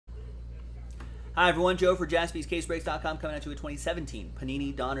Hi everyone, Joe for JaspysCaseBreaks.com coming at you with 2017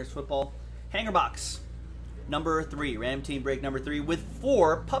 Panini Donruss Football Hanger Box number 3, Ram Team Break number 3, with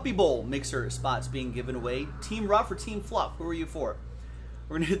 4 Puppy Bowl mixer spots being given away. Team Rough or Team Fluff? Who are you for?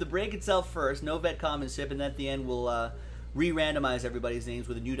 We're going to do the break itself first, no vet commonship, and at the end we'll re-randomize everybody's names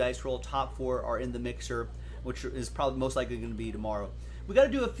with a new dice roll. Top 4 are in the mixer, which is probably most likely going to be tomorrow. We got to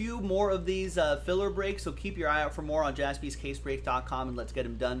do a few more of these filler breaks, so keep your eye out for more on JaspysCaseBreaks.com and let's get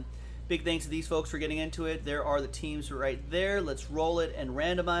them done. Big thanks to these folks for getting into it. There are the teams right there. Let's roll it and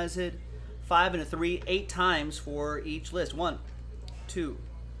randomize it. 5 and a 3, 8 times for each list. 1, 2,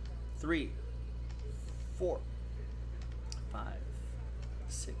 3, 4, 5,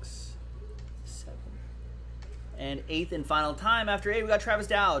 6, 7. And 8th and final time. After 8, we got Travis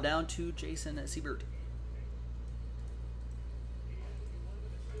Dow down to Jason Siebert.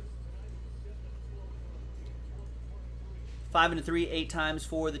 Five and a 3, 8 times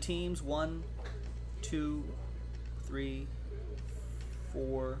for the teams. 1, 2, 3,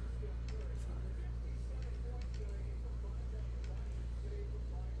 4,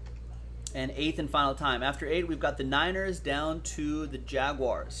 5. And 8th and final time. After 8, we've got the Niners down to the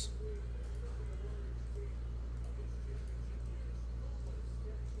Jaguars.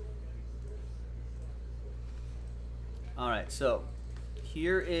 All right, so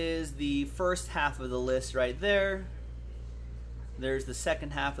here is the first half of the list right there. There's the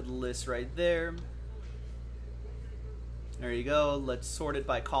second half of the list right there. There you go. Let's sort it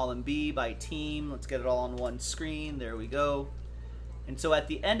by column B, by team. Let's get it all on one screen. There we go. And so at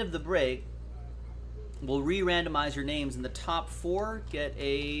the end of the break, we'll re-randomize your names, and the top 4 get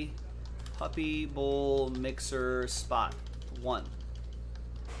a Puppy Bowl mixer spot. 1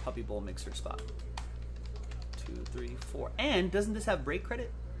 Puppy Bowl mixer spot. 2, 3, 4. And doesn't this have break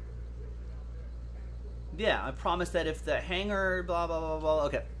credit? Yeah, I promise that if the hanger, blah, blah, blah, blah.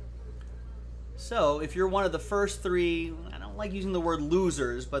 Okay. So, if you're one of the first 3, I don't like using the word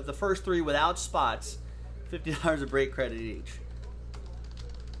losers, but the first 3 without spots, $50 of break credit each.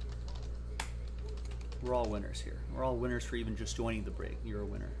 We're all winners here. We're all winners for even just joining the break. You're a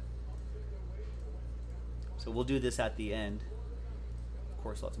winner. So, we'll do this at the end. Of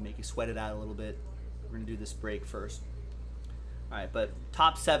course, I'll have to make you sweat it out a little bit. We're going to do this break first. All right, but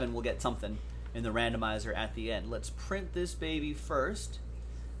top 7 will get something in the randomizer at the end. Let's print this baby first,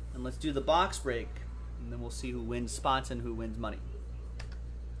 and let's do the box break, and then we'll see who wins spots and who wins money.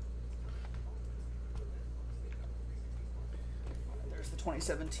 There's the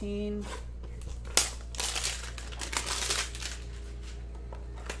 2017.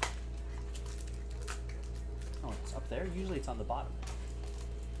 Oh, it's up there? Usually it's on the bottom.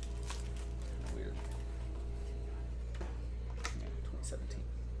 Weird. Yeah, 2017.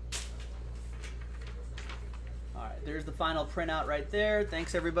 Alright, there's the final printout right there.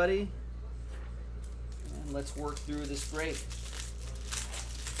 Thanks, everybody. And let's work through this break.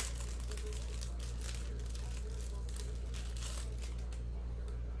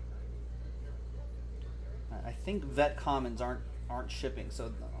 I think vet commons aren't shipping,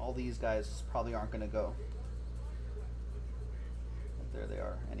 so all these guys probably aren't going to go. But there they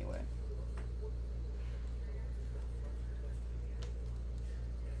are anyway.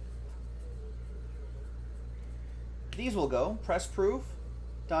 These will go. Press Proof,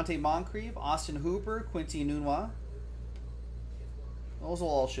 Dante Moncrief, Austin Hooper, Quincy Nunwa. Those will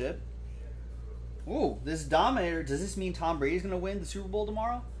all ship. Ooh, this Dominator, does this mean Tom Brady's going to win the Super Bowl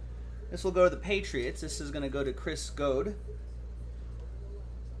tomorrow? This will go to the Patriots. This is going to go to Chris Goad.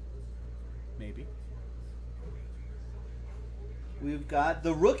 Maybe. We've got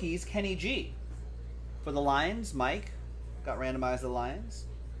the rookies, Kenny G. For the Lions, Mike. Got randomized the Lions.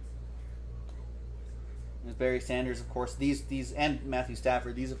 There's Barry Sanders, of course. These and Matthew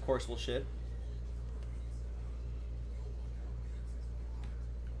Stafford. These, of course, will ship.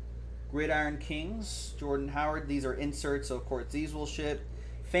 Gridiron Kings, Jordan Howard. These are inserts, so of course these will ship.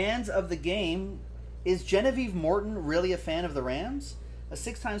 Fans of the game. Is Genevieve Morton really a fan of the Rams? A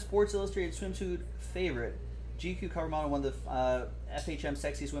 6-time Sports Illustrated swimsuit favorite. GQ cover model, one of the FHM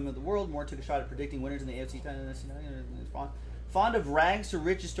sexiest women in the world. Moore took a shot at predicting winners in the AFC. Fond of rags to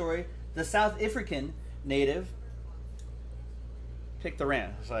riches story. The South African native picked the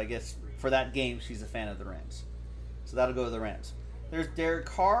Rams, so I guess for that game she's a fan of the Rams, so that'll go to the Rams. There's Derek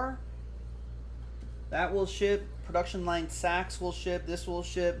Carr, that will ship. Production line Sacks will ship. This will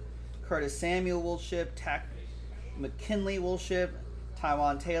ship. Curtis Samuel will ship. Tack McKinley will ship.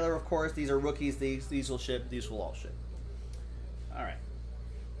 Tywan Taylor, of course. These are rookies. These will ship. These will all ship. All right,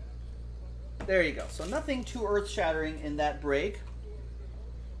 there you go. So nothing too earth-shattering in that break.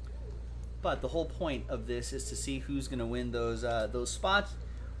 But the whole point of this is to see who's going to win those spots.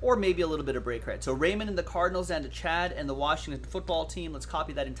 or maybe a little bit of break credit. So Raymond and the Cardinals, and to Chad and the Washington football team. Let's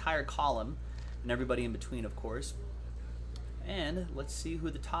copy that entire column, and everybody in between, of course. And let's see who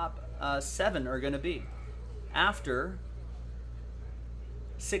the top 7 are going to be. After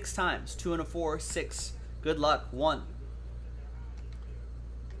 6 times, 2 and a 4, 6. Good luck. 1,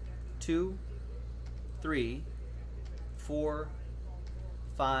 2, 3, 4,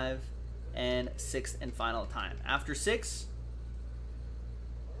 5, and 6th and final time. After 6,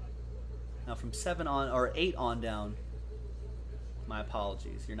 now from 7 on, or 8 on down, my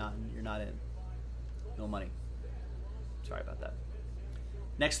apologies. You're not in. No money. Sorry about that.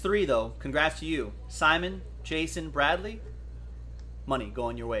 Next 3 though, congrats to you. Simon, Jason, Bradley. Money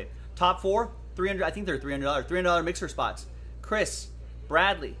going your way. Top 4, 300. I think they're $300. $300 mixer spots. Chris,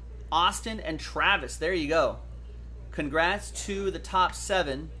 Bradley, Austin, and Travis. There you go. Congrats to the top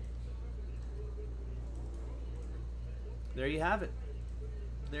 7. There you have it.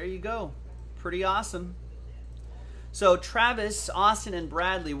 There you go. Pretty awesome. So Travis, Austin, and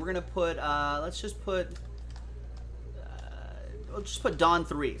Bradley, we're gonna put. Let's just put Don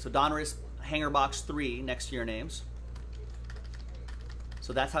 3. So Donruss Hanger Box 3 next to your names.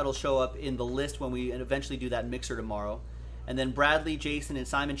 So that's how it'll show up in the list when we eventually do that mixer tomorrow. And then Bradley, Jason, and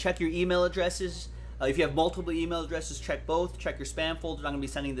Simon, check your email addresses. If you have multiple email addresses, check both. Check your spam folder. I'm going to be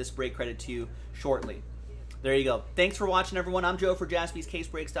sending this break credit to you shortly. There you go. Thanks for watching, everyone. I'm Joe for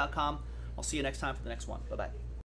JaspysCaseBreaks.com. I'll see you next time for the next one. Bye-bye.